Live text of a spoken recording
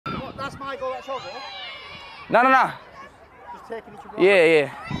That's my goal, that's your goal. No. Just taking each other. Yeah.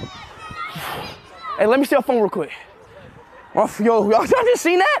 Hey, let me see your phone real quick. Oh, yo, y'all just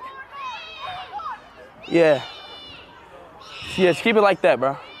seen that? Yeah. Yeah, just keep it like that,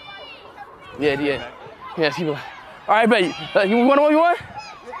 bro. Yeah. Yeah, keep it like. All right, bet. You want what you want?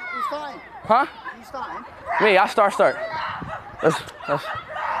 Who's starting? Huh? Who's starting? Me, I start. Let's.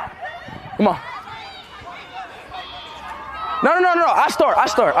 Come on. No. I start.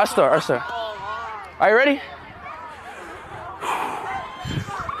 Are you ready?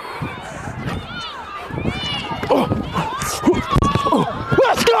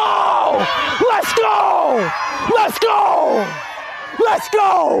 Let's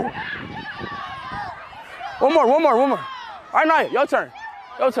go! One more. All right, Naya, your turn.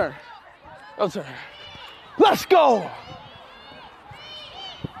 Let's go!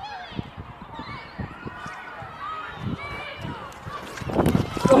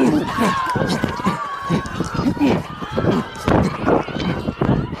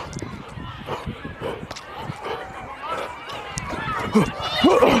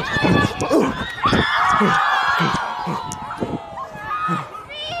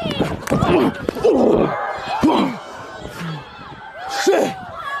 Shit!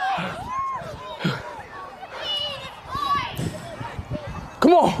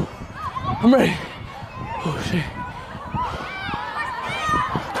 Come on! I'm ready. Oh, shit.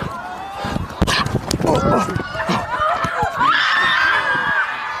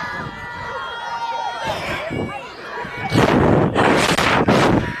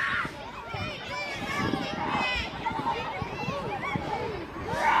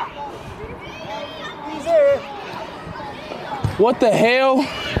 What the hell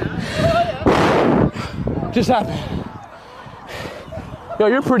just happened? Yo,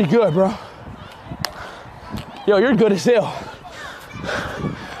 you're pretty good, bro. Yo, you're good as hell.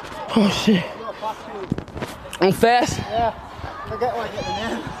 Oh, shit. I'm fast? Yeah. Forget what I get the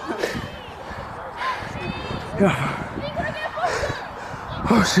name. Yeah.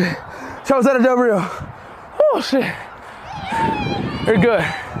 Oh, shit. Chow, was that a W? Oh, shit. You're good.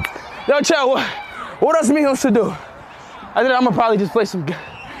 Yo, Chow, what else me else to do? I think I'm gonna probably just play some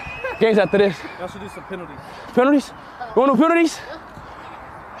games after this. Y'all should do some penalties. Penalties? You wanna do penalties?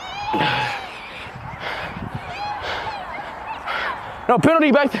 No,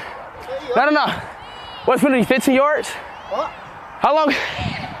 penalty back there. No. What's penalty, 15 yards? What? How long?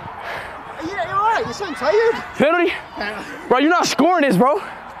 Yeah, you're alright, you sound tired. Penalty? Bro, you're not scoring this, bro.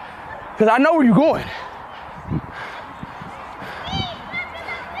 Because I know where you're going.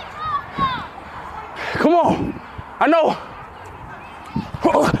 Come on. I know.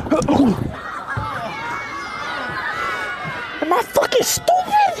 Am I fucking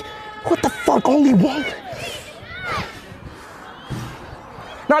stupid? What the fuck? Only one?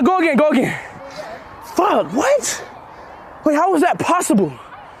 Now go again. Fuck, what? Wait, how was that possible?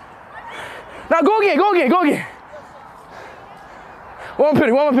 Now go again. One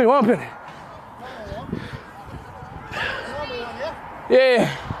penny.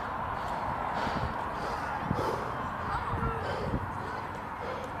 Yeah.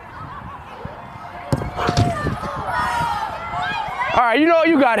 All right, you know,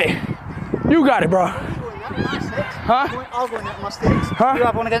 you got it. Bro. Huh? I'll go in at my sticks. Huh? You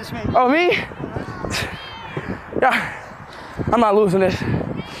have one against me. Oh, me? Yeah. I'm not losing this.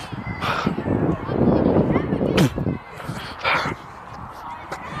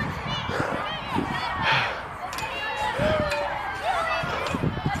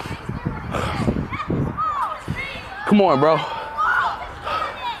 Come on, bro.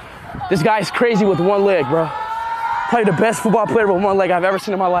 This guy's crazy with one leg, bro. Probably the best football player with one leg I've ever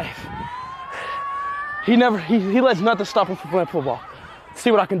seen in my life. He lets nothing stop him from playing football.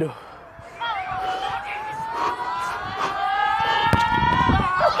 See what I can do.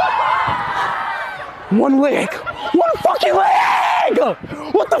 One leg. One fucking leg!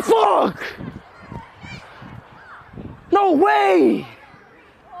 What the fuck? No way!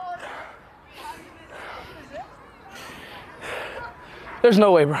 There's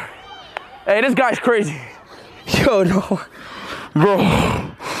no way, bro. Hey, this guy's crazy. Yo, no. Bro.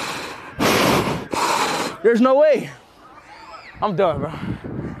 There's no way. I'm done, bro.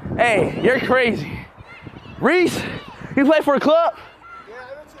 Hey, you're crazy. Reese, you play for a club? Yeah,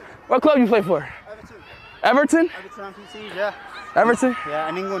 Everton. What club you play for? Everton. Everton? MPCs, yeah. Everton? Yeah,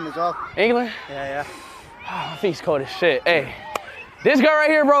 and England as well. England? Yeah. Oh, my feet's cold as shit. Hey, this guy right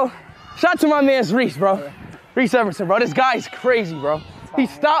here, bro. Shout out to my man's Reese, bro. Reese Everton, bro. This guy's crazy, bro. He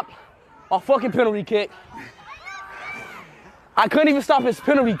stopped a fucking penalty kick. I couldn't even stop his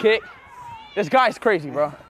penalty kick. This guy's crazy, bro.